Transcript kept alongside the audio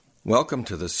Welcome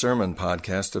to the Sermon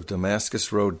Podcast of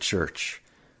Damascus Road Church.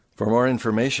 For more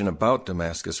information about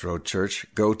Damascus Road Church,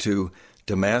 go to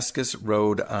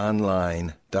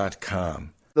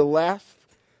damascusroadonline.com. The last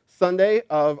Sunday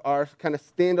of our kind of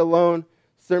standalone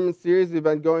sermon series, we've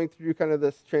been going through kind of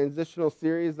this transitional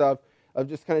series of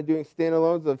just kind of doing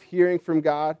standalones, of hearing from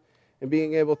God and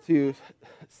being able to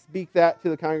speak that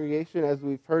to the congregation as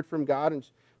we've heard from God, and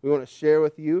we want to share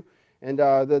with you. And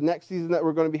the next season that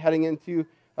we're going to be heading into,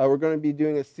 we're going to be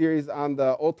doing a series on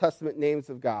the Old Testament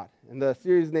names of God. And the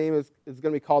series name is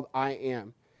going to be called I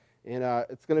Am. And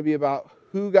it's going to be about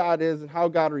who God is and how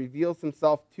God reveals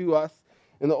himself to us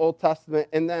in the Old Testament,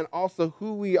 and then also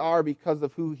who we are because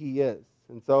of who he is.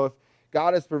 And so if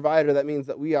God is provider, that means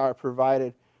that we are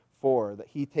provided for, that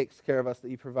he takes care of us, that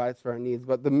he provides for our needs.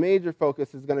 But the major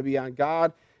focus is going to be on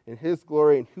God and his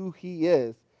glory and who he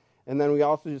is. And then we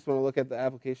also just want to look at the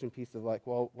application piece of like,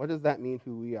 well, what does that mean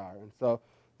who we are? And so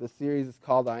the series is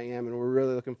called I Am, and we're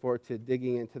really looking forward to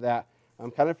digging into that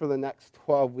kind of for the next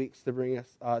 12 weeks to bring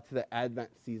us to the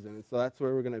Advent season. And so that's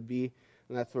where we're going to be,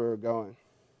 and that's where we're going.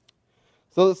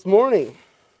 So this morning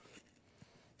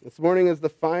is the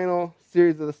final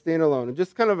series of the standalone. And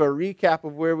just kind of a recap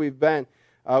of where we've been.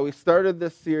 We started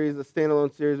this series, the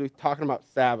standalone series, we were talking about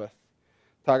Sabbath,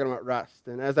 talking about rest.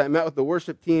 And as I met with the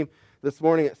worship team this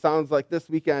morning, it sounds like this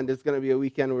weekend is going to be a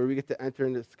weekend where we get to enter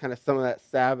into kind of some of that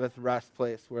Sabbath rest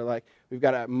place where like we've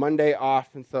got a Monday off,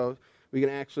 and so we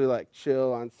can actually like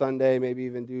chill on Sunday, maybe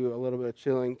even do a little bit of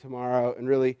chilling tomorrow and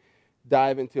really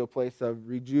dive into a place of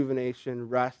rejuvenation,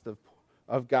 rest,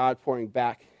 of God pouring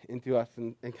back into us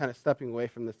and kind of stepping away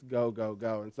from this go.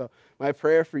 And so my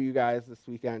prayer for you guys this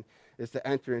weekend is to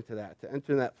enter into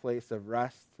that place of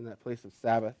rest and that place of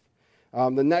Sabbath.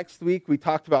 The next week, we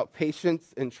talked about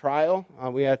patience and trial.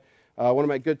 We had one of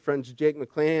my good friends, Jake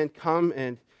McClan, come,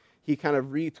 and he kind of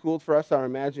retooled for us our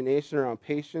imagination around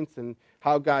patience and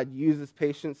how God uses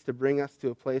patience to bring us to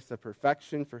a place of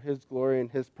perfection for his glory and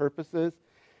his purposes.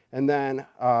 And then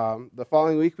the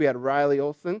following week, we had Riley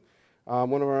Olson,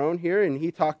 one of our own here, and he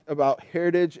talked about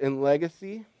heritage and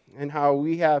legacy and how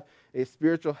we have a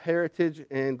spiritual heritage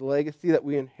and legacy that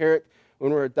we inherit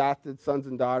when we're adopted sons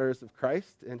and daughters of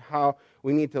Christ, and how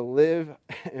we need to live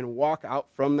and walk out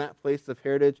from that place of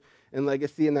heritage and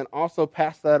legacy, and then also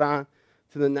pass that on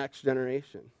to the next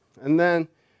generation. And then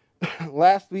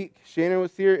last week, Shannon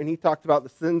was here, and he talked about the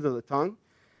sins of the tongue,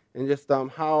 and just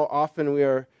how often we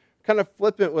are kind of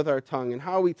flippant with our tongue, and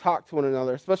how we talk to one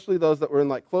another, especially those that we're in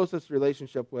like closest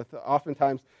relationship with,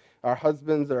 oftentimes our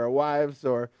husbands or our wives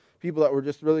or people that we're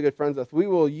just really good friends with. We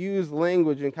will use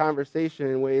language and conversation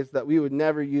in ways that we would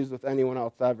never use with anyone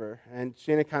else ever. And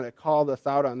Shannon kind of called us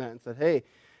out on that and said, hey,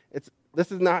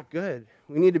 this is not good.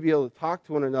 We need to be able to talk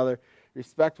to one another,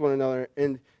 respect one another,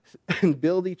 and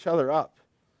build each other up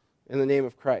in the name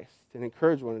of Christ and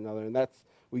encourage one another. And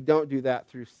we don't do that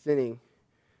through sinning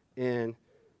and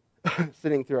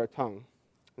sitting through our tongue.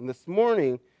 And this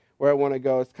morning, where I want to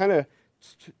go is kind of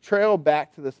trail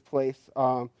back to this place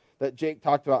that Jake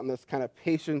talked about in this kind of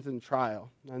patience and trial.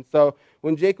 And so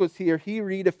when Jake was here, he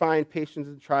redefined patience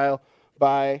and trial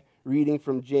by reading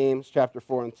from James chapter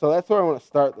 4. And so that's where I want to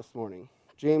start this morning,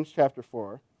 James chapter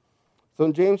 4. So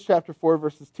in James chapter 4,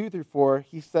 verses 2 through 4,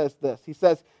 he says this. He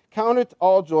says, "Count it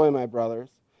all joy, my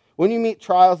brothers, when you meet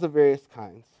trials of various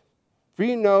kinds. For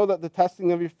you know that the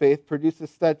testing of your faith produces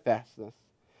steadfastness.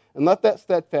 And let that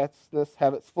steadfastness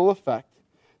have its full effect,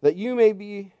 that you may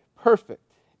be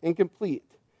perfect and complete,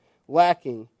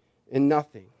 lacking in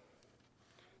nothing."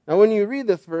 Now, when you read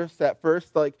this verse at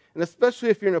first, and especially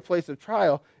if you're in a place of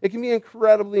trial, it can be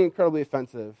incredibly, incredibly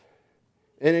offensive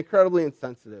and incredibly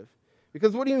insensitive.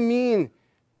 Because what do you mean,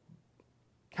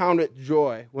 count it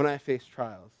joy when I face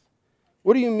trials?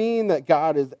 What do you mean that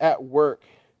God is at work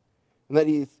and that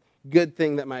he's good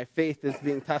thing that my faith is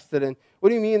being tested? And what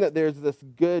do you mean that there's this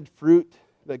good fruit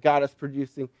that God is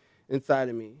producing inside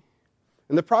of me?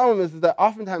 And the problem is that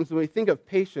oftentimes when we think of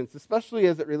patience, especially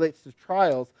as it relates to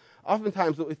trials,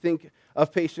 oftentimes what we think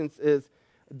of patience is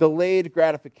delayed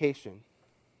gratification.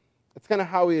 It's kind of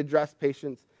how we address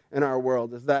patience in our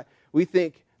world, is that we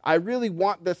think, I really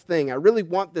want this thing, I really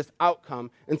want this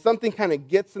outcome, and something kind of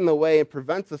gets in the way and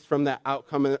prevents us from that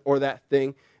outcome or that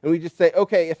thing, and we just say,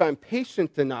 okay, if I'm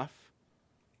patient enough,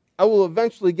 I will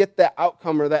eventually get that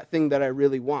outcome or that thing that I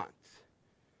really want.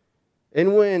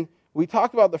 And when we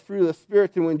talk about the fruit of the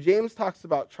Spirit, and when James talks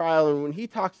about trial, and when he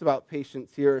talks about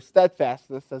patience here, or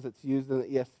steadfastness, as it's used in the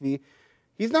ESV,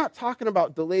 he's not talking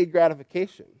about delayed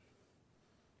gratification.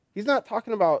 He's not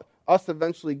talking about us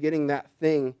eventually getting that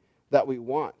thing that we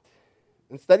want.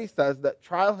 Instead, he says that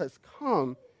trial has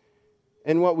come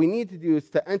And what we need to do is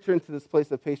to enter into this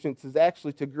place of patience is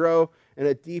actually to grow in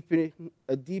a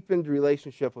deepened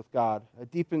relationship with God, a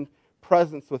deepened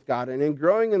presence with God. And in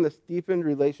growing in this deepened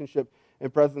relationship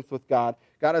and presence with God,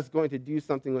 God is going to do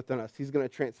something within us. He's going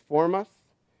to transform us.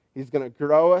 He's going to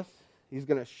grow us. He's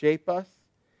going to shape us.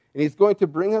 And he's going to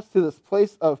bring us to this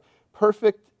place of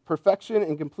perfection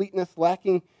and completeness,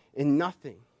 lacking in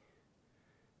nothing.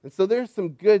 And so there's some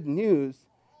good news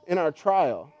in our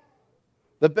trial.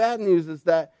 The bad news is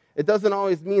that it doesn't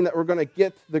always mean that we're going to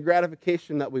get the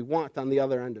gratification that we want on the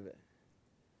other end of it.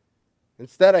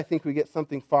 Instead, I think we get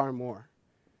something far more.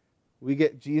 We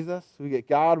get Jesus, we get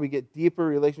God, we get deeper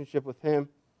relationship with him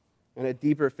and a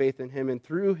deeper faith in him. And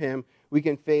through him, we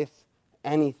can face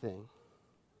anything.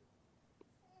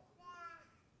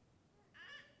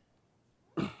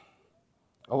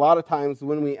 A lot of times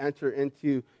when we enter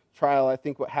into trial, I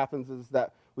think what happens is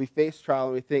that we face trial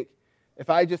and we think, if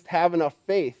I just have enough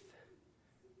faith,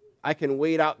 I can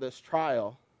wait out this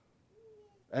trial,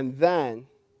 and then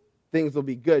things will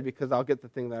be good because I'll get the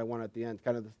thing that I want at the end,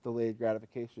 kind of this delayed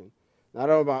gratification. Now, I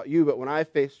don't know about you, but when I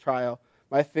face trial,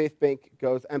 my faith bank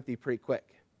goes empty pretty quick.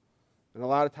 And a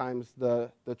lot of times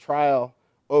the trial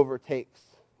overtakes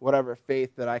whatever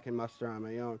faith that I can muster on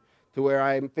my own, to where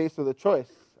I'm faced with a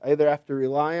choice. I either have to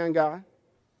rely on God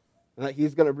and that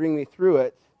he's going to bring me through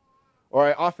it, or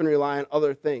I often rely on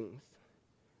other things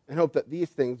and hope that these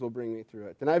things will bring me through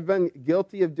it. And I've been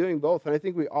guilty of doing both, and I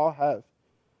think we all have.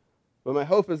 But my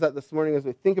hope is that this morning, as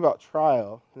we think about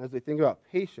trial and as we think about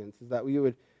patience, is that we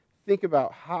would think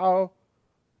about how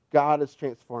God is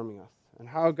transforming us and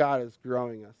how God is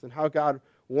growing us and how God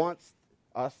wants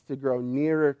us to grow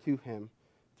nearer to him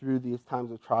through these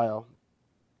times of trial.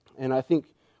 And I think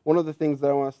one of the things that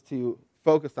I want us to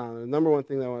focus on, the number one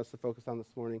thing that I want us to focus on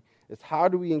this morning, is how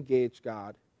do we engage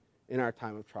God in our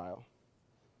time of trial?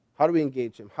 How do we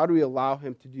engage him? How do we allow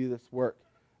him to do this work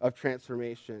of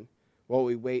transformation while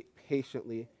we wait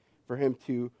patiently for him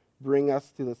to bring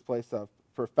us to this place of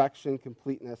perfection,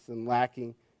 completeness, and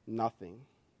lacking nothing?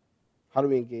 How do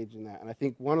we engage in that? And I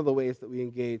think one of the ways that we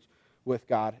engage with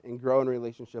God and grow in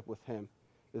relationship with him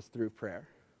is through prayer.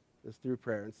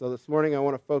 And so this morning I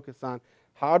want to focus on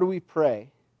how do we pray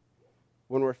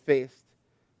when we're faced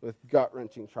with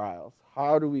gut-wrenching trials?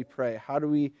 How do we pray? How do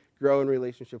we grow in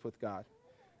relationship with God?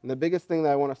 And the biggest thing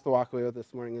that I want us to walk away with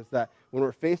this morning is that when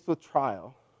we're faced with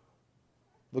trial,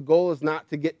 the goal is not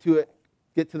to get to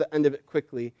the end of it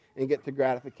quickly and get to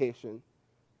gratification.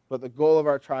 But the goal of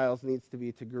our trials needs to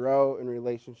be to grow in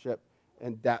relationship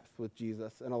and depth with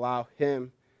Jesus and allow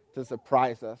him to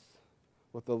surprise us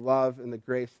with the love and the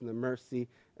grace and the mercy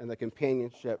and the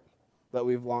companionship that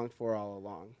we've longed for all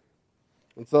along.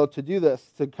 And so to do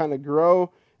this, to kind of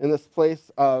grow in this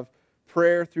place of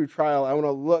prayer through trial, I want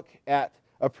to look at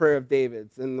a prayer of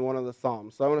David's in one of the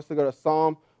Psalms. So I want us to go to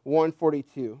Psalm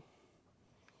 142.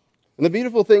 And the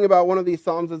beautiful thing about one of these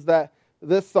Psalms is that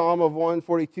this Psalm of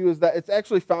 142 is that it's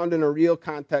actually found in a real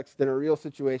context, in a real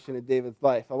situation in David's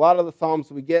life. A lot of the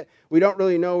Psalms we don't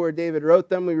really know where David wrote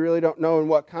them. We really don't know in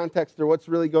what context or what's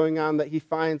really going on that he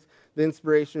finds the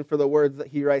inspiration for the words that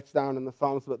he writes down in the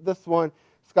Psalms. But this one,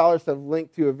 scholars have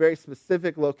linked to a very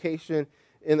specific location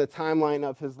in the timeline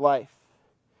of his life.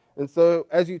 And so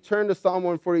as you turn to Psalm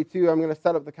 142, I'm going to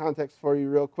set up the context for you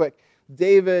real quick.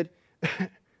 David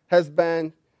has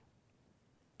been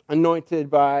anointed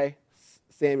by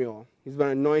Samuel. He's been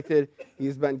anointed.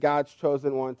 He's been God's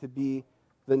chosen one to be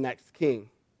the next king.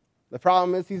 The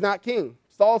problem is he's not king.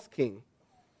 Saul's king.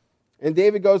 And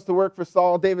David goes to work for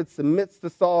Saul. David submits to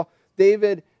Saul.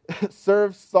 David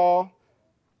serves Saul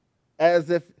as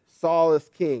if Saul is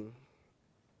king.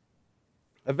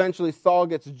 Eventually, Saul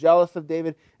gets jealous of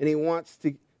David, and he wants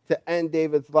to end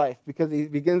David's life because he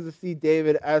begins to see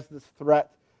David as this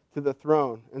threat to the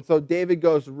throne. And so David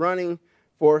goes running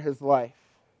for his life.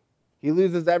 He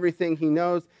loses everything he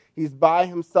knows. He's by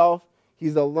himself.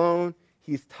 He's alone.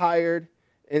 He's tired.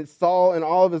 And Saul and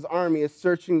all of his army is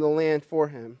searching the land for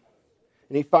him.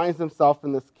 And he finds himself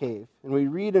in this cave. And we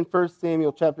read in 1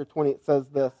 Samuel chapter 20, it says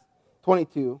this,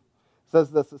 22,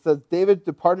 it says, David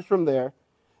departed from there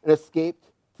and escaped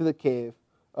to the cave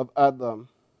of Adullam.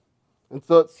 And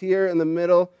so it's here in the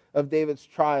middle of David's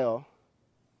trial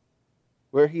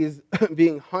where he's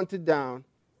being hunted down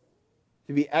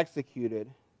to be executed,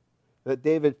 that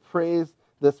David prays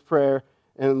this prayer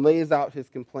and lays out his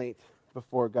complaint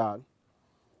before God.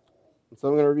 And so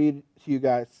I'm going to read to you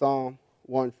guys Psalm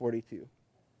 142.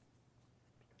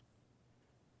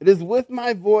 It is with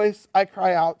my voice I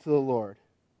cry out to the Lord.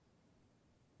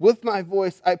 With my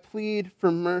voice I plead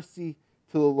for mercy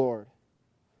to the Lord.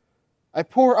 I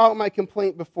pour out my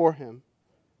complaint before him.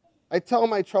 I tell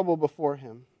my trouble before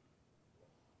him.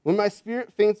 When my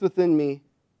spirit faints within me,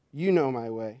 you know my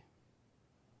way.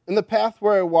 In the path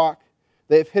where I walk,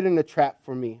 they have hidden a trap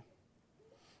for me.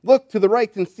 Look to the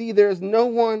right and see there is no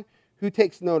one who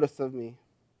takes notice of me.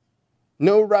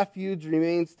 No refuge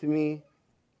remains to me.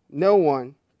 No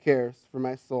one cares for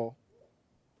my soul.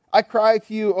 I cry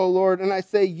to you, O Lord, and I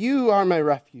say, you are my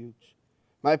refuge,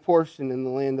 my portion in the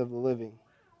land of the living.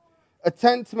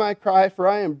 Attend to my cry, for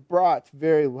I am brought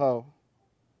very low.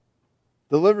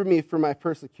 Deliver me from my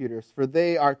persecutors, for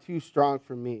they are too strong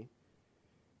for me.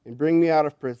 And bring me out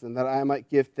of prison, that I might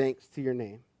give thanks to your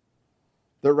name.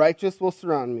 The righteous will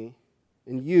surround me,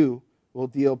 and you will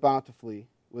deal bountifully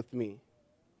with me.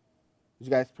 Would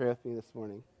you guys pray with me this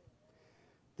morning?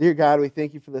 Dear God, we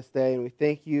thank you for this day, and we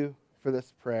thank you for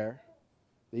this prayer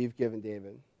that you've given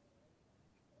David.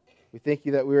 We thank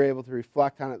you that we were able to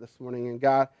reflect on it this morning. And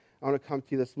God, I want to come to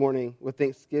you this morning with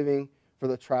thanksgiving for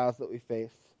the trials that we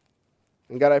face.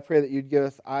 And God, I pray that you'd give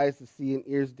us eyes to see and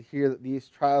ears to hear that these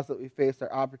trials that we face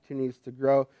are opportunities to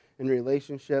grow in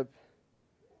relationship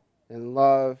and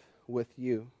love with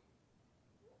you.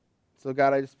 So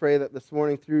God, I just pray that this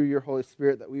morning through your Holy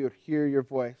Spirit that we would hear your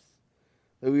voice,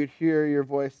 that we would hear your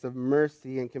voice of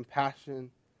mercy and compassion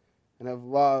and of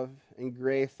love and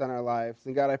grace on our lives.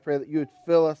 And God, I pray that you would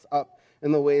fill us up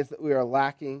in the ways that we are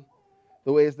lacking,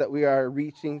 the ways that we are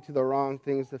reaching to the wrong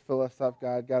things to fill us up,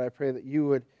 God. God, I pray that you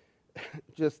would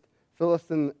just fill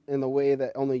us in the way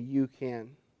that only you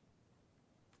can.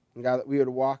 And God, that we would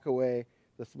walk away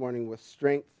this morning with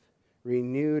strength,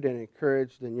 renewed and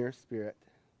encouraged in your spirit.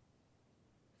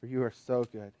 For you are so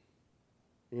good.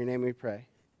 In your name we pray.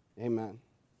 Amen.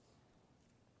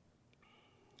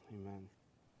 Amen.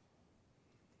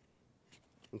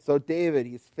 And so David,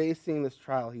 he's facing this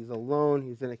trial. He's alone.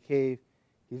 He's in a cave.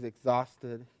 He's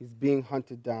exhausted. He's being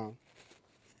hunted down.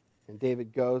 And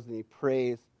David goes and he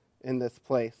prays in this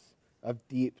place of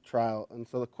deep trial. And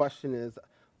so the question is,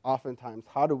 oftentimes,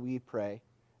 how do we pray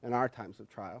in our times of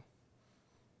trial?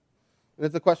 And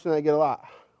it's a question that I get a lot.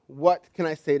 What can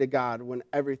I say to God when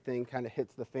everything kind of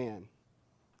hits the fan?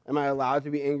 Am I allowed to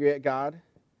be angry at God?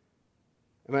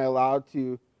 Am I allowed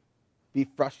to be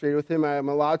frustrated with him? Am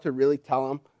I allowed to really tell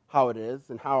him how it is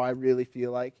and how I really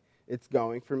feel like it's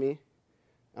going for me?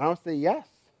 And I would say yes,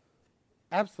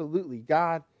 absolutely.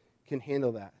 God can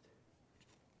handle that.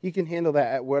 He can handle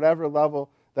that at whatever level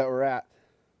that we're at.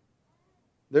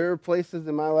 There are places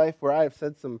in my life where I have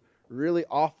said some really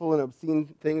awful and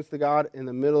obscene things to God in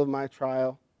the middle of my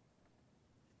trial.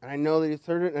 And I know that he's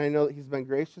heard it, and I know that he's been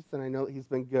gracious, and I know that he's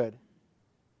been good.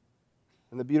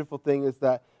 And the beautiful thing is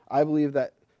that I believe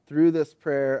that through this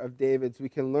prayer of David's, we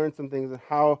can learn some things on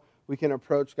how we can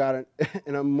approach God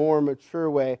in a more mature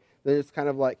way than just kind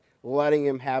of like letting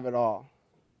him have it all.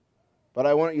 But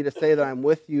I want you to say that I'm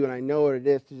with you, and I know what it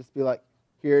is to just be like,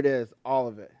 here it is, all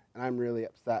of it, and I'm really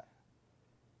upset.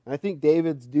 And I think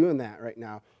David's doing that right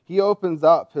now. He opens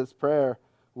up his prayer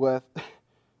with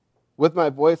my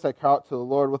voice I cry out to the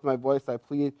Lord. With my voice I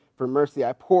plead for mercy.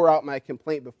 I pour out my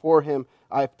complaint before him.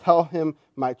 I tell him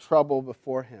my trouble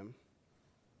before him.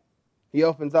 He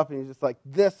opens up and he's just like,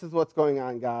 this is what's going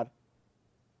on, God.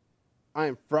 I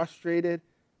am frustrated.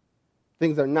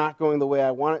 Things are not going the way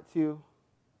I want it to.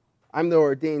 I'm the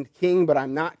ordained king, but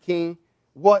I'm not king.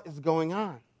 What is going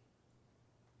on?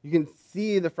 You can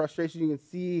see the frustration. You can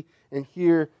see and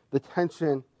hear the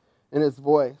tension in his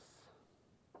voice.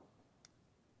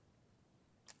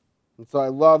 And so I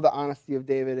love the honesty of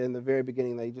David in the very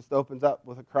beginning, that he just opens up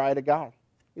with a cry to God.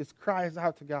 He just cries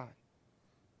out to God.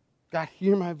 God,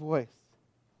 hear my voice.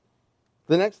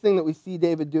 The next thing that we see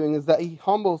David doing is that he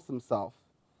humbles himself.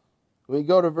 When we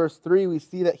go to verse 3, we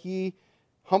see that he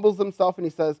humbles himself and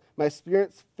he says, my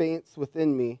spirit faints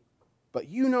within me, but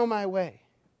you know my way.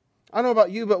 I don't know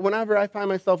about you, but whenever I find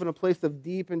myself in a place of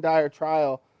deep and dire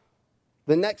trial,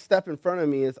 the next step in front of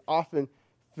me is often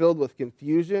filled with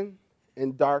confusion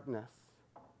and darkness.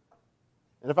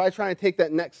 And if I try and take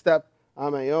that next step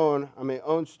on my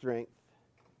own strength,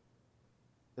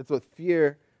 it's with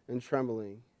fear and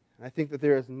trembling. And I think that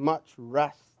there is much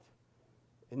rest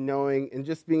in knowing and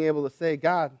just being able to say,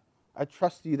 God, I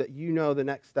trust you that you know the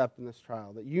next step in this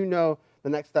trial, that you know the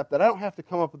next step, that I don't have to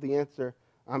come up with the answer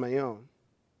on my own.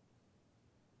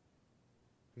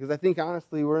 Because I think,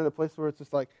 honestly, we're in a place where it's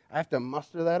just like, I have to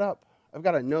muster that up. I've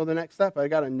got to know the next step. I've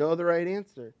got to know the right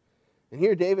answer. And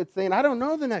here David's saying, I don't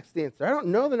know the next answer. I don't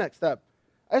know the next step.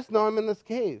 I just know I'm in this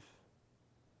cave.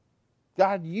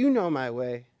 God, you know my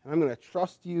way, and I'm going to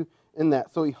trust you in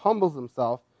that. So he humbles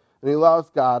himself, and he allows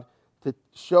God to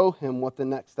show him what the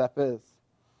next step is.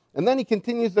 And then he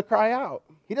continues to cry out.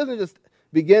 He doesn't just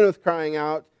begin with crying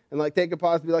out and like take a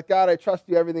pause and be like, God, I trust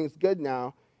you, everything's good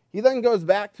now. He then goes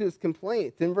back to his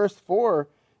complaint. In verse 4,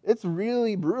 it's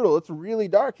really brutal. It's really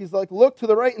dark. He's like, look to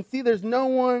the right and see there's no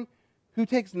one who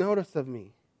takes notice of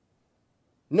me.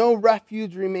 No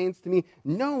refuge remains to me.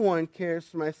 No one cares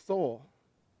for my soul.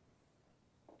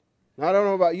 Now, I don't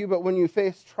know about you, but when you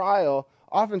face trial,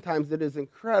 oftentimes it is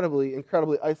incredibly,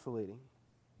 incredibly isolating.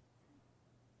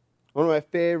 One of my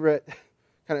favorite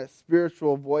kind of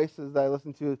spiritual voices that I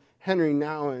listen to is Henry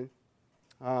Nouwen.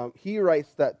 He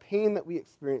writes that pain that we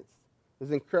experience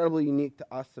is incredibly unique to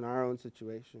us in our own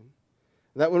situation.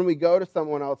 That when we go to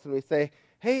someone else and we say,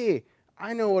 hey,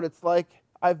 I know what it's like,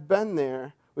 I've been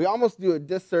there, we almost do a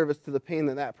disservice to the pain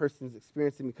that that person is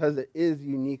experiencing because it is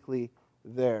uniquely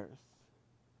theirs.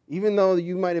 Even though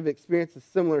you might have experienced a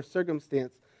similar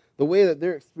circumstance, the way that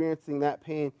they're experiencing that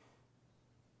pain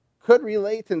could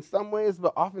relate in some ways,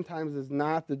 but oftentimes is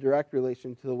not the direct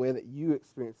relation to the way that you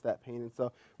experience that pain. And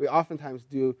so we oftentimes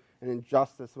do an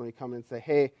injustice when we come and say,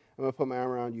 hey, I'm going to put my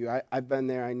arm around you. I've been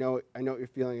there. I know what you're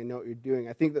feeling. I know what you're doing.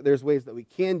 I think that there's ways that we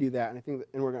can do that, and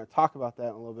we're going to talk about that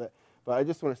in a little bit. But I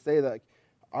just want to say that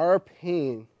our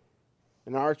pain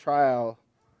and our trial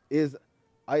is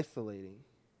isolating.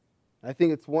 I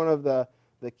think it's one of the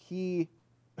key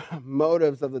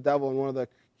motives of the devil and one of the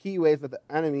key ways that the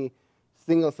enemy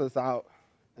singles us out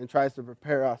and tries to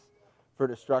prepare us for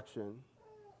destruction.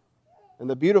 And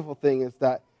the beautiful thing is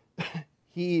that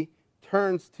he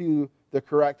turns to the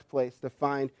correct place to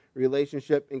find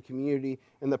relationship and community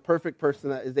and the perfect person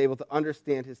that is able to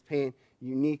understand his pain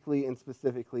uniquely and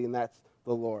specifically, and that's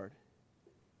the Lord.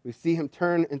 We see him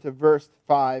turn into verse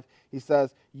 5. He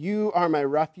says, you are my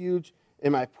refuge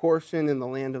and my portion in the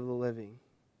land of the living.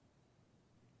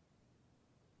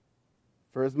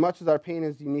 For as much as our pain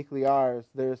is uniquely ours,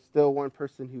 there is still one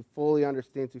person who fully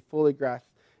understands, who fully grasps,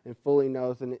 and fully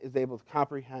knows, and is able to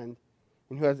comprehend,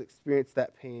 and who has experienced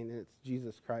that pain, and it's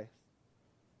Jesus Christ.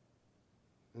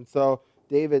 And so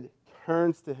David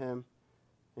turns to him,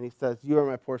 and he says, you are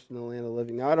my portion in the land of the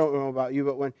living. Now, I don't know about you,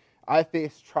 but when I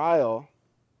face trial,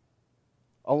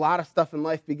 a lot of stuff in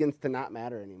life begins to not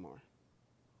matter anymore.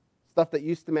 Stuff that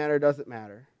used to matter doesn't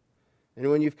matter. And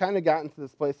when you've kind of gotten to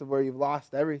this place of where you've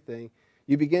lost everything,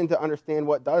 you begin to understand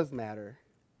what does matter.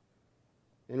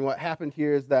 And what happened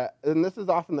here is that, and this is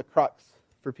often the crux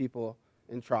for people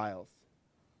in trials,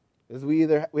 is we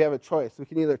have a choice. We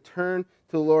can either turn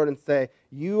to the Lord and say,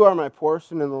 you are my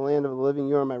portion in the land of the living,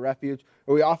 you are my refuge,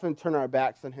 or we often turn our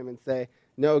backs on him and say,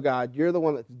 no, God, you're the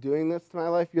one that's doing this to my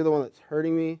life, you're the one that's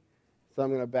hurting me, so I'm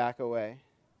going to back away.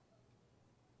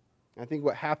 I think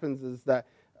what happens is that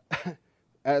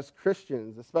as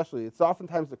Christians, especially, it's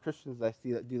oftentimes the Christians I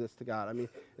see that do this to God. I mean,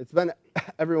 it's been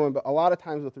everyone, but a lot of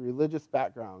times with the religious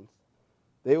backgrounds,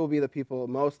 they will be the people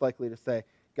most likely to say,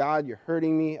 God, you're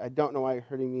hurting me. I don't know why you're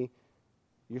hurting me.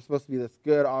 You're supposed to be this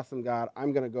good, awesome God.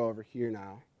 I'm going to go over here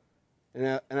now.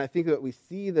 And I think that we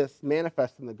see this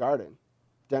manifest in the garden.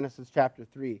 Genesis chapter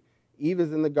 3. Eve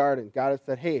is in the garden. God has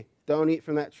said, hey, don't eat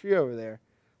from that tree over there.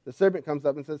 The serpent comes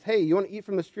up and says, hey, you want to eat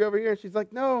from this tree over here? And she's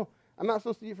like, no, I'm not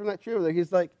supposed to eat from that tree over there.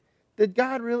 He's like, did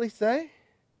God really say?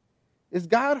 Is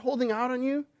God holding out on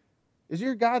you? Is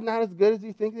your God not as good as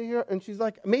you think that you are? And she's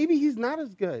like, maybe he's not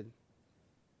as good.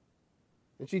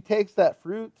 And she takes that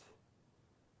fruit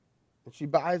and she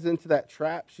buys into that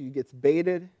trap. She gets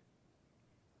baited.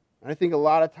 And I think a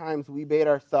lot of times we bait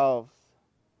ourselves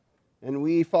and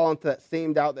we fall into that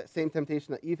same doubt, that same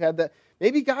temptation that Eve had, that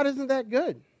maybe God isn't that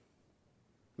good.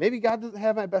 Maybe God doesn't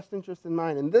have my best interest in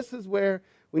mind. And this is where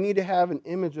we need to have an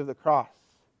image of the cross.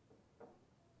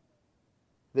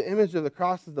 The image of the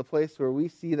cross is the place where we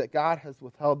see that God has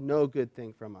withheld no good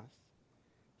thing from us.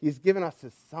 He's given us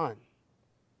his Son.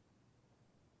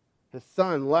 His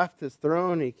Son left his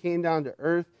throne and he came down to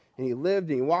earth and he lived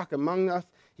and he walked among us.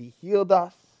 He healed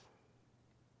us.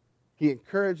 He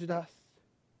encouraged us.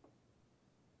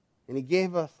 And he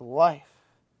gave us life.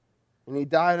 And he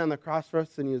died on the cross for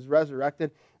us and he was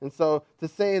resurrected. And so to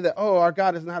say that, oh, our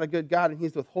God is not a good God and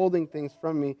he's withholding things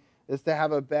from me is to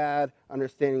have a bad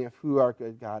understanding of who our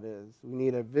good God is. We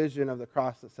need a vision of the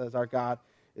cross that says our God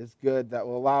is good, that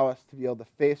will allow us to be able to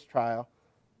face trial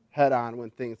head on when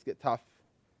things get tough.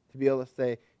 To be able to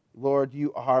say, Lord,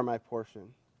 you are my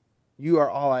portion. You are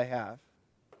all I have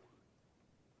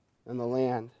in the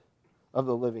land of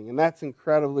the living. And that's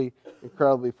incredibly,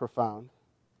 incredibly profound.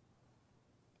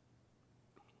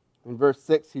 In verse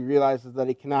 6, he realizes that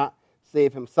he cannot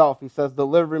save himself. He says,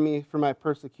 deliver me from my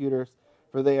persecutors,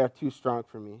 for they are too strong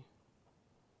for me.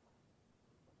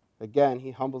 Again,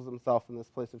 he humbles himself in this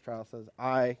place of trial, says,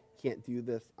 I can't do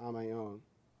this on my own.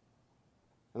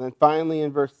 And then finally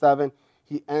in verse 7,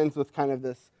 he ends with kind of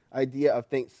this idea of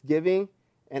thanksgiving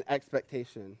and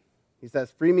expectation. He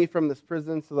says, free me from this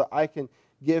prison so that I can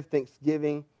give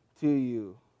thanksgiving to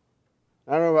you.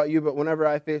 I don't know about you, but whenever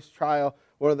I face trial,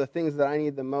 one of the things that I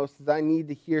need the most is I need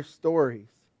to hear stories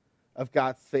of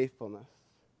God's faithfulness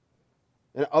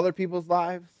in other people's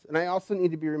lives. And I also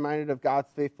need to be reminded of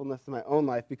God's faithfulness in my own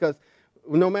life, because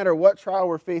no matter what trial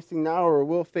we're facing now or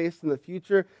will face in the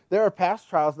future, there are past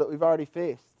trials that we've already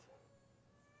faced.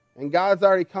 And God's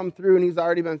already come through and he's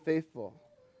already been faithful.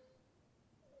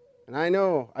 And I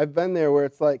know I've been there where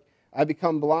it's like I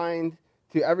become blind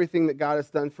to everything that God has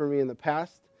done for me in the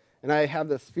past. And I have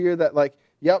this fear that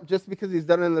just because he's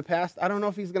done it in the past, I don't know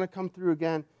if he's going to come through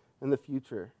again in the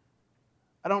future.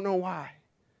 I don't know why.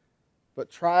 But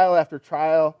trial after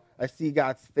trial, I see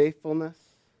God's faithfulness.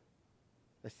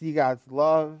 I see God's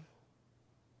love.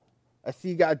 I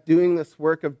see God doing this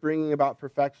work of bringing about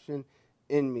perfection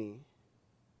in me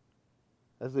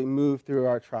as we move through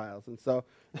our trials. And so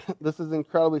this is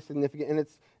incredibly significant,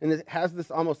 and it has this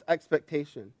almost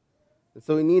expectation. And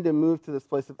so we need to move to this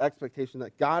place of expectation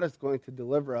that God is going to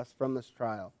deliver us from this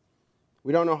trial.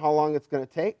 We don't know how long it's going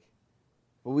to take,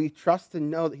 but we trust and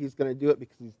know that he's going to do it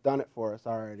because he's done it for us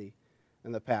already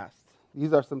in the past.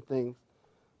 These are some things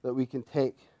that we can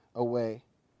take away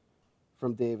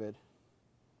from David.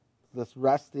 This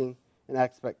resting in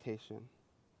expectation,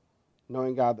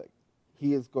 knowing God that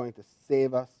he is going to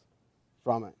save us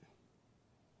from it.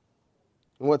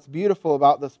 And what's beautiful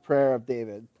about this prayer of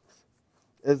David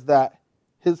is that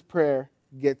his prayer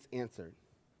gets answered.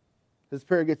 His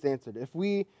prayer gets answered. If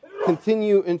we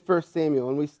continue in 1 Samuel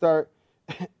and we start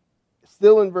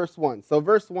still in verse 1. So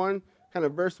verse 1,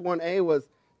 verse 1a was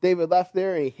David left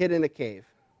there and he hid in a cave.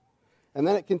 And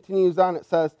then it continues on. It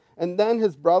says, and then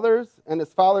his brothers and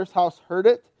his father's house heard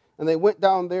it, and they went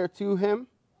down there to him.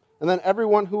 And then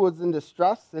everyone who was in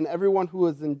distress, and everyone who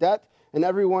was in debt, and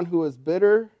everyone who was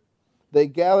bitter, they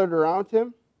gathered around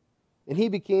him, and he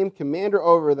became commander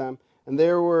over them, and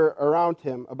there were around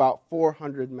him about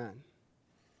 400 men.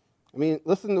 I mean,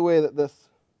 listen to the way that this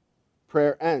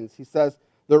prayer ends. He says,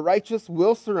 the righteous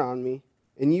will surround me,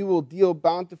 and you will deal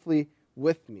bountifully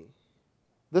with me.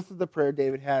 This is the prayer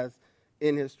David has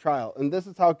in his trial, and this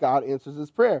is how God answers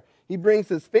his prayer. He brings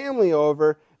his family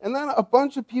over, and then a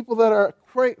bunch of people that are,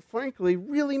 quite frankly,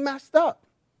 really messed up.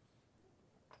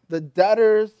 The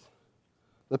debtors,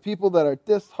 the people that are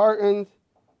disheartened,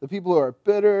 the people who are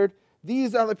bittered,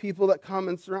 these are the people that come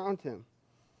and surround him.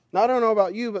 Now, I don't know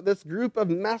about you, but this group of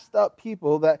messed up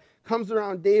people that comes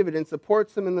around David and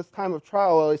supports him in this time of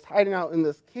trial while he's hiding out in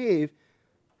this cave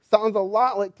sounds a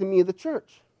lot like, to me, the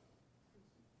church.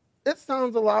 It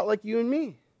sounds a lot like you and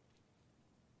me.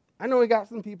 I know we got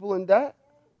some people in debt.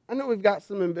 I know we've got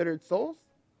some embittered souls.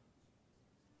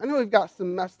 I know we've got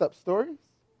some messed up stories.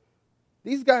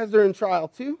 These guys are in trial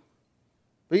too.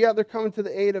 But yeah, they're coming to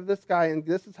the aid of this guy, and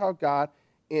this is how God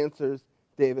answers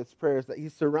David's prayers, that he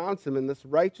surrounds him, and this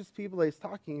righteous people that he's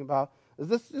talking about is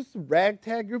this just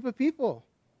ragtag group of people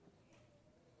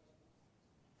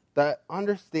that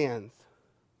understands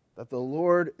that the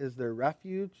Lord is their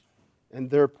refuge and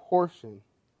their portion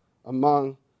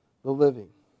among the living.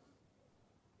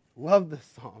 Love this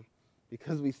psalm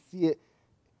because we see it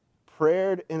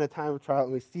prayed in a time of trial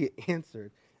and we see it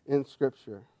answered in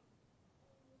Scripture.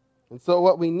 And so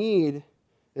what we need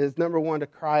is, number one, to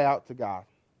cry out to God.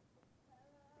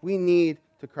 We need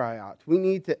to cry out. We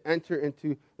need to enter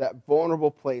into that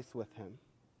vulnerable place with him.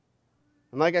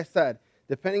 And like I said,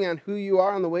 depending on who you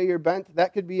are and the way you're bent,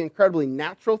 that could be an incredibly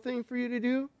natural thing for you to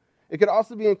do. It could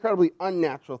also be an incredibly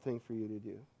unnatural thing for you to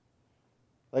do.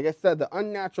 Like I said, the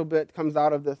unnatural bit comes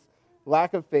out of this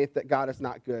lack of faith that God is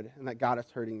not good and that God is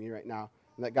hurting me right now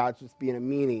and that God's just being a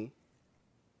meanie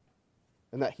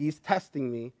and that he's testing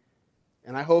me,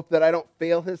 and I hope that I don't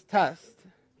fail his test.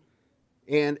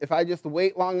 And if I just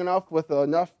wait long enough with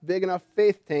big enough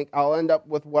faith tank, I'll end up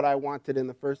with what I wanted in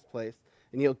the first place,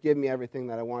 and he'll give me everything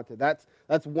that I wanted.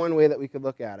 That's one way that we could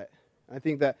look at it. I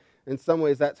think that in some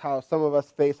ways that's how some of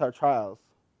us face our trials.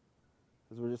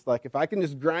 Because we're just like, if I can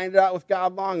just grind it out with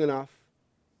God long enough,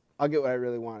 I'll get what I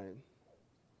really wanted.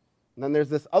 And then there's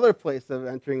this other place of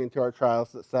entering into our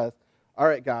trials that says, all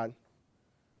right, God,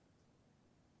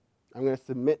 I'm going to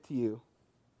submit to you.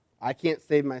 I can't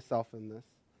save myself in this.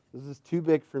 This is too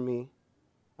big for me.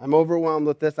 I'm overwhelmed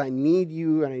with this. I need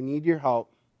you and I need your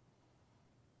help.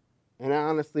 And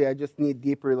honestly, I just need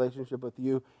deeper relationship with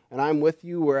you. And I'm with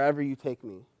you wherever you take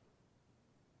me.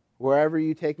 Wherever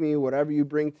you take me, whatever you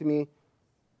bring to me,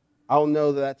 I'll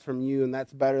know that that's from you, and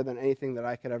that's better than anything that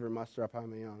I could ever muster up on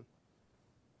my own.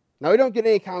 Now, we don't get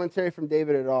any commentary from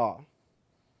David at all.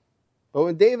 But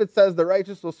when David says the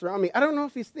righteous will surround me, I don't know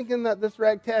if he's thinking that this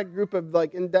ragtag group of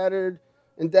like indebted,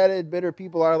 bitter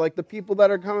people are like the people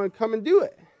that are going to come and do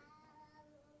it.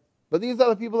 But these are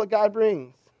the people that God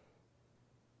brings.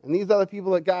 And these are the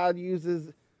people that God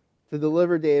uses to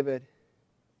deliver David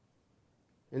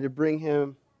and to bring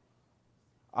him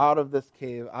out of this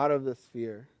cave, out of this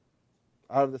fear,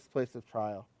 out of this place of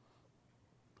trial.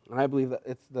 And I believe that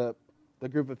it's the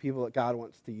group of people that God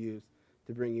wants to use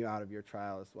to bring you out of your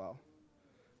trial as well.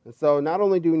 And so not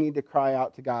only do we need to cry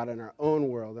out to God in our own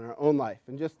world, in our own life,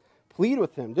 and just plead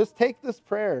with him, just take this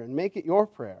prayer and make it your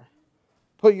prayer.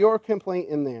 Put your complaint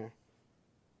in there.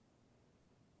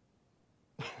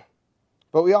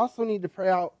 But we also need to pray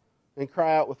out and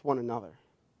cry out with one another.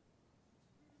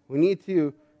 We need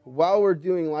to, while we're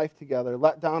doing life together,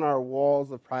 let down our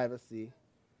walls of privacy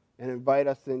and invite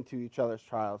us into each other's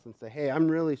trials and say, hey,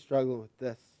 I'm really struggling with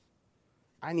this.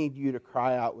 I need you to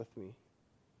cry out with me.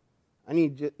 I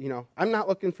need you, I'm not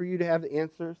looking for you to have the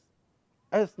answers.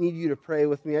 I just need you to pray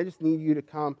with me. I just need you to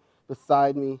come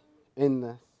beside me in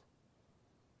this.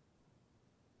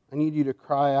 I need you to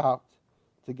cry out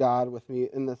to God with me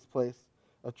in this place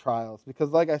of trials. Because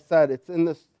like I said, it's in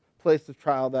this place of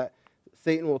trial that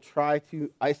Satan will try to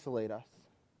isolate us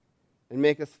and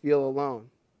make us feel alone.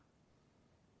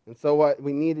 And so what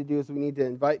we need to do is we need to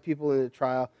invite people into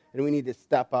trial, and we need to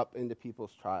step up into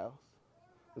people's trials.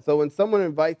 And so when someone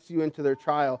invites you into their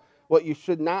trial, what you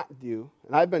should not do,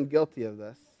 and I've been guilty of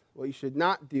this, what you should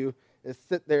not do is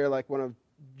sit there like one of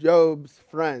Job's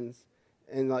friends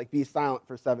and like be silent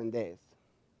for 7 days.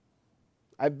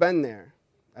 I've been there.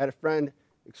 I had a friend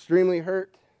extremely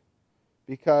hurt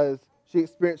because she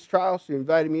experienced trial. She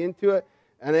invited me into it,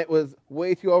 and it was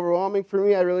way too overwhelming for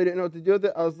me. I really didn't know what to do with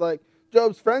it. I was like,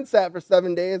 Job's friend sat for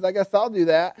 7 days. I guess I'll do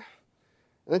that.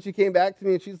 And then she came back to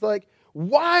me, and she's like,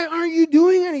 why aren't you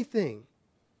doing anything?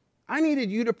 I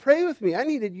needed you to pray with me. I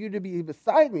needed you to be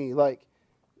beside me. Like,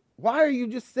 why are you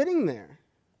just sitting there?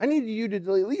 I needed you to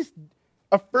at least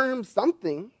affirm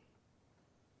something.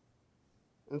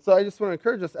 And so I just want to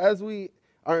encourage us, as we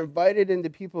are invited into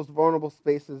people's vulnerable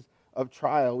spaces of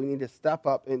trial, we need to step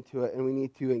up into it, and we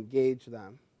need to engage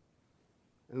them.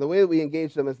 And the way that we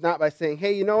engage them is not by saying,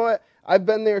 hey, you know what? I've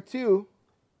been there too.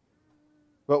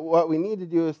 But what we need to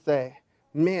do is say,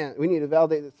 man, we need to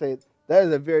validate and say, that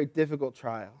is a very difficult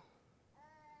trial.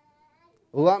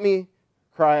 Let me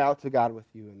cry out to God with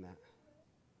you in that.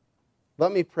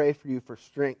 Let me pray for you for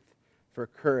strength, for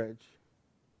courage.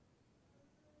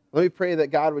 Let me pray that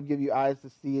God would give you eyes to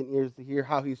see and ears to hear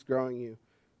how he's growing you.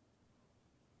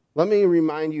 Let me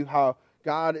remind you how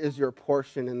God is your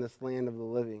portion in this land of the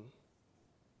living.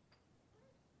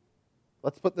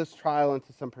 Let's put this trial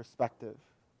into some perspective.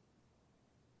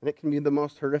 And it can be the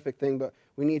most horrific thing, but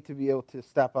we need to be able to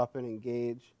step up and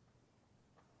engage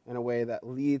in a way that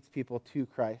leads people to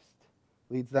Christ,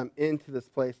 leads them into this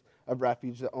place of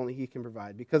refuge that only he can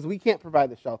provide. Because we can't provide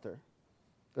the shelter.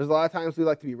 There's a lot of times we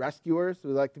like to be rescuers,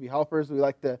 we like to be helpers,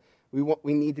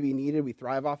 we need to be needed, we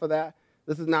thrive off of that.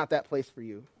 This is not that place for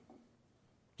you.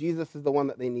 Jesus is the one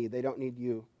that they need. They don't need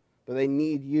you. But they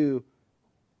need you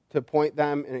to point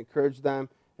them and encourage them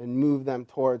and move them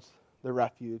towards the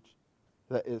refuge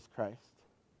that is Christ,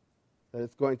 that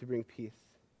is going to bring peace.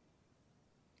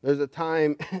 There's a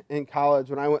time in college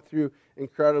when I went through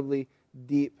incredibly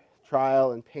deep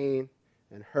trial and pain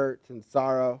and hurt and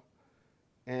sorrow.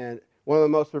 And one of the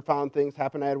most profound things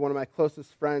happened. I had one of my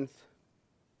closest friends.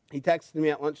 He texted me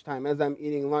at lunchtime as I'm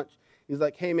eating lunch. He's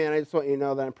like, hey, man, I just want you to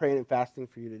know that I'm praying and fasting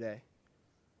for you today.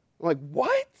 I'm like,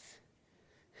 what?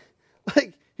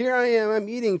 Like, here I am, I'm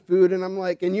eating food, and I'm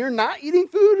like, and you're not eating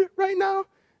food right now?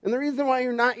 And the reason why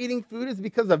you're not eating food is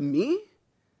because of me?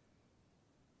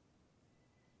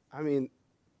 I mean,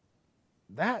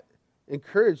 that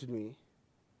encouraged me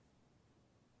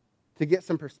to get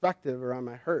some perspective around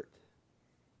my hurt.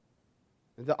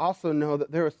 And to also know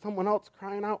that there was someone else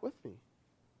crying out with me.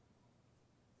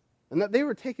 And that they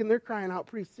were taking their crying out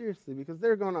pretty seriously because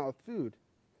they're going out with food.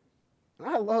 And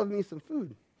I love me some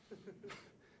food.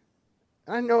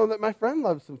 And I know that my friend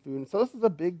loves some food, and so this is a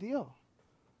big deal.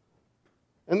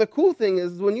 And the cool thing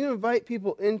is when you invite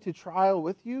people into trial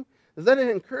with you, is that it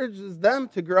encourages them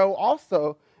to grow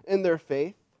also in their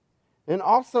faith and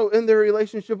also in their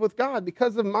relationship with God.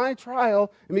 Because of my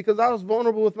trial and because I was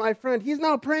vulnerable with my friend, he's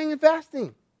now praying and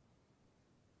fasting.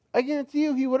 I guarantee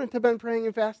you he wouldn't have been praying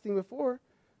and fasting before,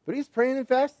 but he's praying and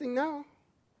fasting now.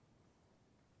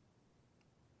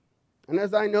 And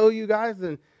as I know you guys,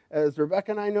 and as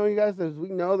Rebecca and I know you guys, as we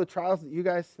know the trials that you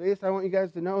guys face, I want you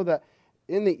guys to know that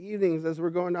in the evenings as we're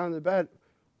going down to bed,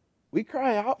 we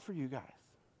cry out for you guys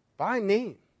by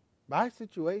name, by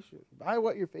situation, by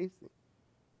what you're facing.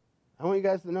 I want you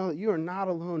guys to know that you are not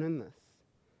alone in this.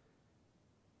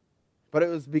 But it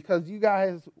was because you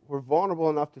guys were vulnerable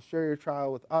enough to share your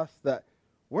trial with us that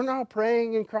we're now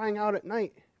praying and crying out at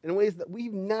night in ways that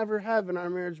we've never have in our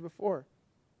marriage before.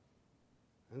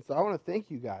 And so I want to thank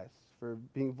you guys for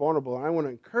being vulnerable. And I want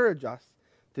to encourage us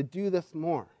to do this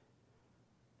more,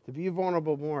 to be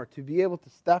vulnerable more, to be able to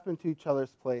step into each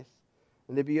other's place,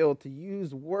 and to be able to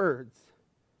use words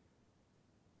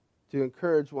to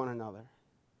encourage one another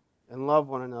and love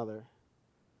one another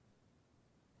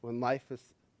when life is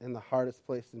in the hardest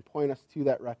place, and point us to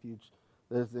that refuge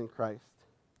that is in Christ.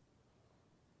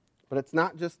 But it's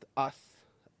not just us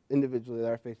individually that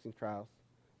are facing trials.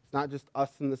 It's not just us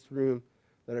in this room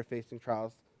that are facing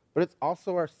trials, but it's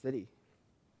also our city.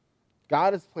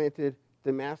 God has planted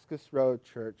Damascus Road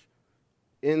Church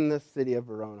in the city of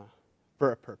Verona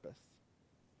for a purpose.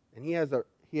 And he has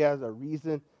a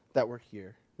reason that we're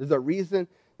here. There's a reason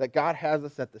that God has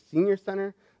us at the senior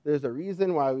center. There's a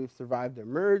reason why we've survived a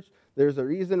merge. There's a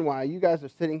reason why you guys are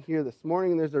sitting here this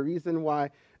morning. There's a reason why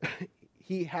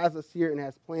he has us here and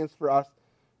has plans for us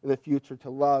in the future to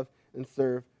love and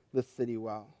serve this city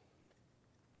well.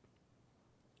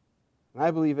 And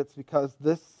I believe it's because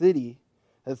this city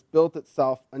has built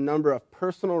itself a number of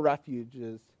personal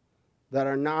refuges that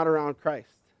are not around Christ.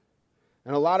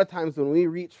 And a lot of times when we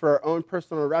reach for our own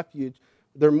personal refuge,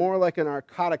 they're more like a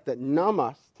narcotic that numb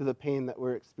us to the pain that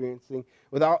we're experiencing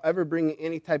without ever bringing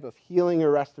any type of healing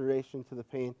or restoration to the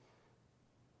pain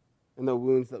and the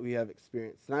wounds that we have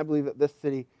experienced. And I believe that this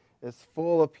city is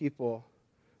full of people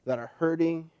that are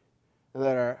hurting and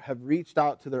that have reached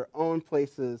out to their own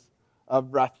places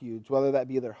of refuge, whether that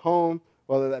be their home,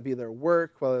 whether that be their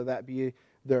work, whether that be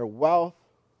their wealth,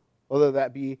 whether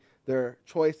that be their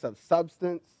choice of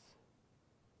substance.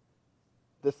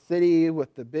 The city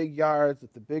with the big yards,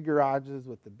 with the big garages,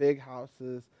 with the big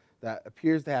houses that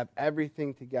appears to have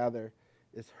everything together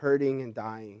is hurting and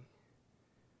dying.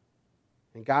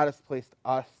 And God has placed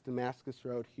us, Damascus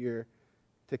Road, here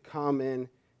to come in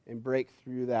and break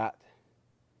through that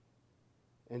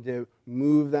and to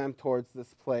move them towards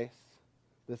this place,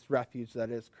 this refuge that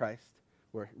is Christ,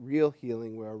 where real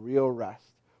healing, where real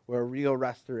rest, where real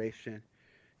restoration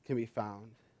can be found.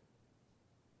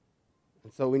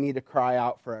 And so we need to cry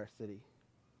out for our city.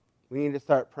 We need to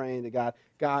start praying to God.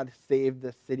 God, save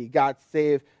this city. God,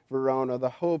 save Verona. The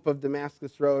hope of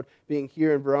Damascus Road being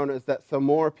here in Verona is that some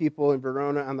more people in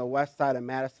Verona on the west side of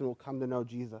Madison will come to know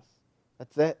Jesus.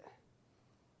 That's it.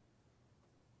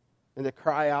 And to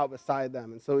cry out beside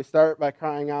them. And so we start by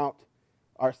crying out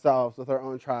ourselves with our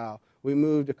own trial. We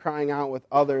move to crying out with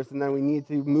others, and then we need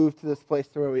to move to this place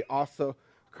to where we also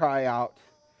cry out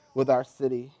with our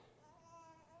city.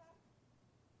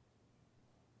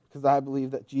 Because I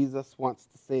believe that Jesus wants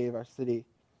to save our city.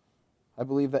 I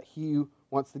believe that he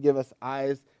wants to give us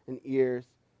eyes and ears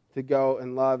to go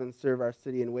and love and serve our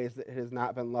city in ways that it has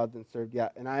not been loved and served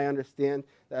yet. And I understand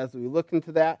that as we look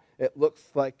into that, it looks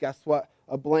like, guess what?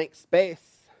 A blank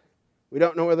space. We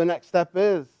don't know where the next step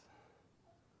is.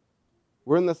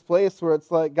 We're in this place where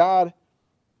it's like, God,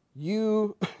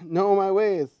 you know my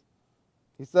ways.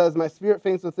 He says, my spirit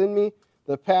faints within me.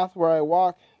 The path where I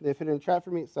walk, they've hidden a trap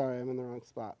for me. Sorry, I'm in the wrong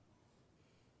spot.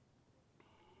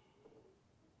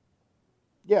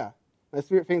 Yeah, my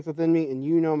spirit faints within me, and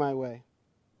you know my way.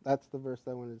 That's the verse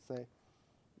I wanted to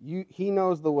say. He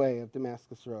knows the way of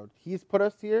Damascus Road. He's put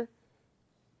us here,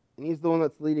 and he's the one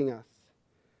that's leading us.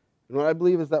 And what I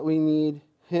believe is that we need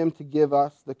him to give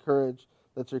us the courage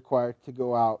that's required to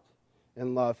go out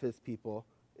and love his people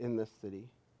in this city.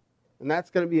 And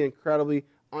that's going to be an incredibly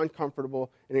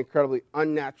uncomfortable and incredibly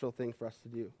unnatural thing for us to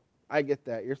do. I get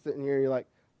that. You're sitting here, you're like,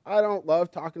 I don't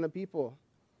love talking to people.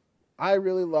 I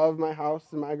really love my house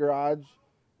and my garage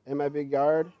and my big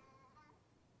yard.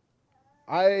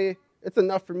 It's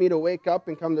enough for me to wake up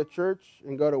and come to church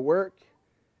and go to work.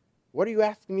 What are you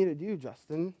asking me to do,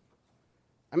 Justin?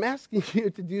 I'm asking you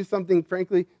to do something,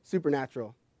 frankly,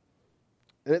 supernatural.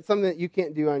 And it's something that you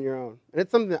can't do on your own. And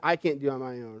it's something that I can't do on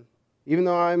my own. Even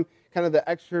though I'm kind of the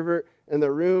extrovert in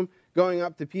the room, going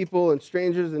up to people and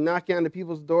strangers and knocking on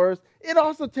people's doors, it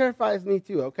also terrifies me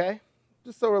too, okay?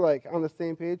 Just so we're like on the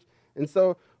same page. And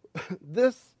so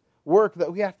this work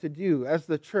that we have to do as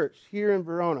the church here in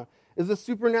Verona is a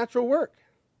supernatural work.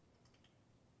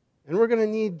 And we're going to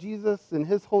need Jesus and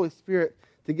his Holy Spirit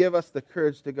to give us the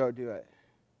courage to go do it.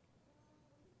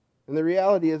 And the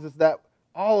reality is that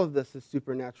all of this is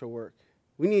supernatural work.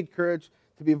 We need courage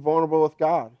to be vulnerable with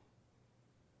God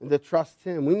and to trust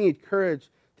him. We need courage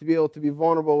to be able to be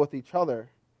vulnerable with each other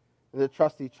and to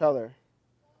trust each other.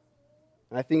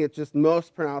 And I think it's just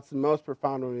most pronounced and most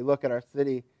profound when we look at our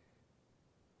city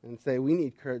and say we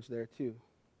need courage there too.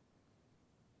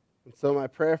 And so my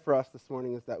prayer for us this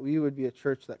morning is that we would be a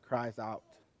church that cries out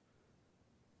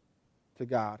to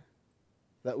God,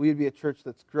 that we would be a church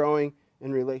that's growing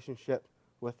in relationship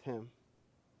with him,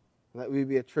 and that we would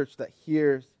be a church that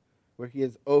hears where he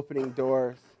is opening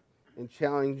doors and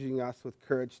challenging us with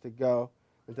courage to go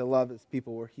and to love his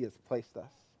people where he has placed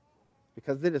us.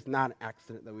 Because it is not an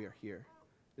accident that we are here.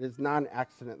 It is not an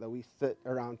accident that we sit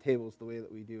around tables the way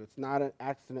that we do. It's not an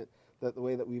accident that the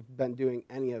way that we've been doing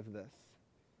any of this.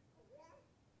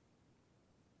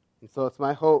 And so it's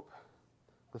my hope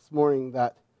this morning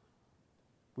that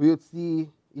we would see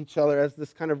each other as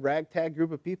this kind of ragtag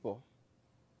group of people.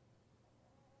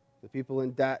 The people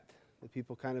in debt, the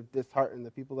people kind of disheartened,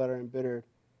 the people that are embittered.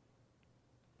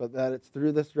 But that it's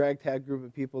through this ragtag group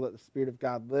of people that the Spirit of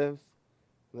God lives,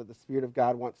 and that the Spirit of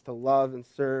God wants to love and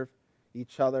serve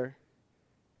each other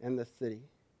and this city.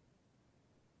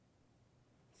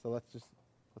 So let's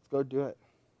go do it.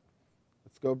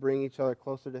 Let's go bring each other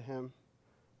closer to him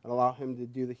and allow him to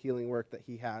do the healing work that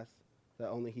he has, that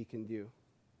only he can do.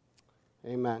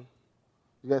 Amen.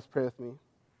 You guys pray with me.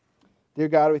 Dear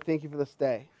God, we thank you for this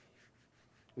day.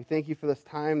 We thank you for this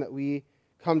time that we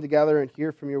come together and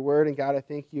hear from your word. And God, I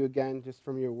thank you again just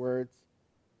from your words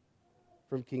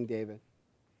from King David.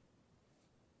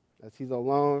 As he's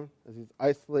alone, as he's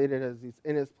isolated, as he's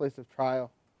in his place of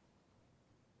trial.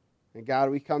 And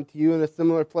God, we come to you in a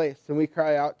similar place and we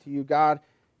cry out to you, God,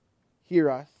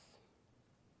 hear us.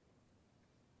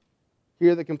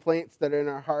 Hear the complaints that are in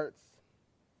our hearts.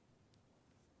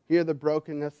 Hear the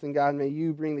brokenness, and God, may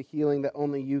you bring the healing that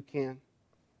only you can.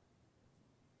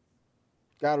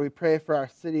 God, we pray for our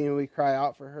city and we cry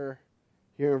out for her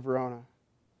here in Verona.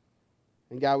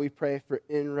 And God, we pray for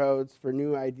inroads, for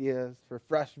new ideas, for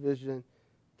fresh vision,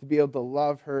 to be able to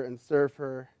love her and serve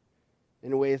her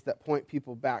in ways that point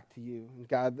people back to you. And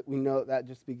God, we know that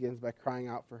just begins by crying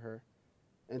out for her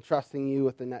and trusting you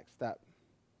with the next step.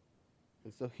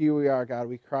 And so here we are, God.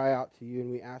 We cry out to you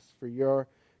and we ask for your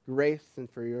grace and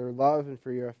for your love and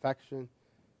for your affection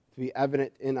to be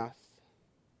evident in us.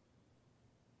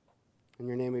 In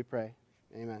your name we pray.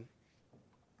 Amen.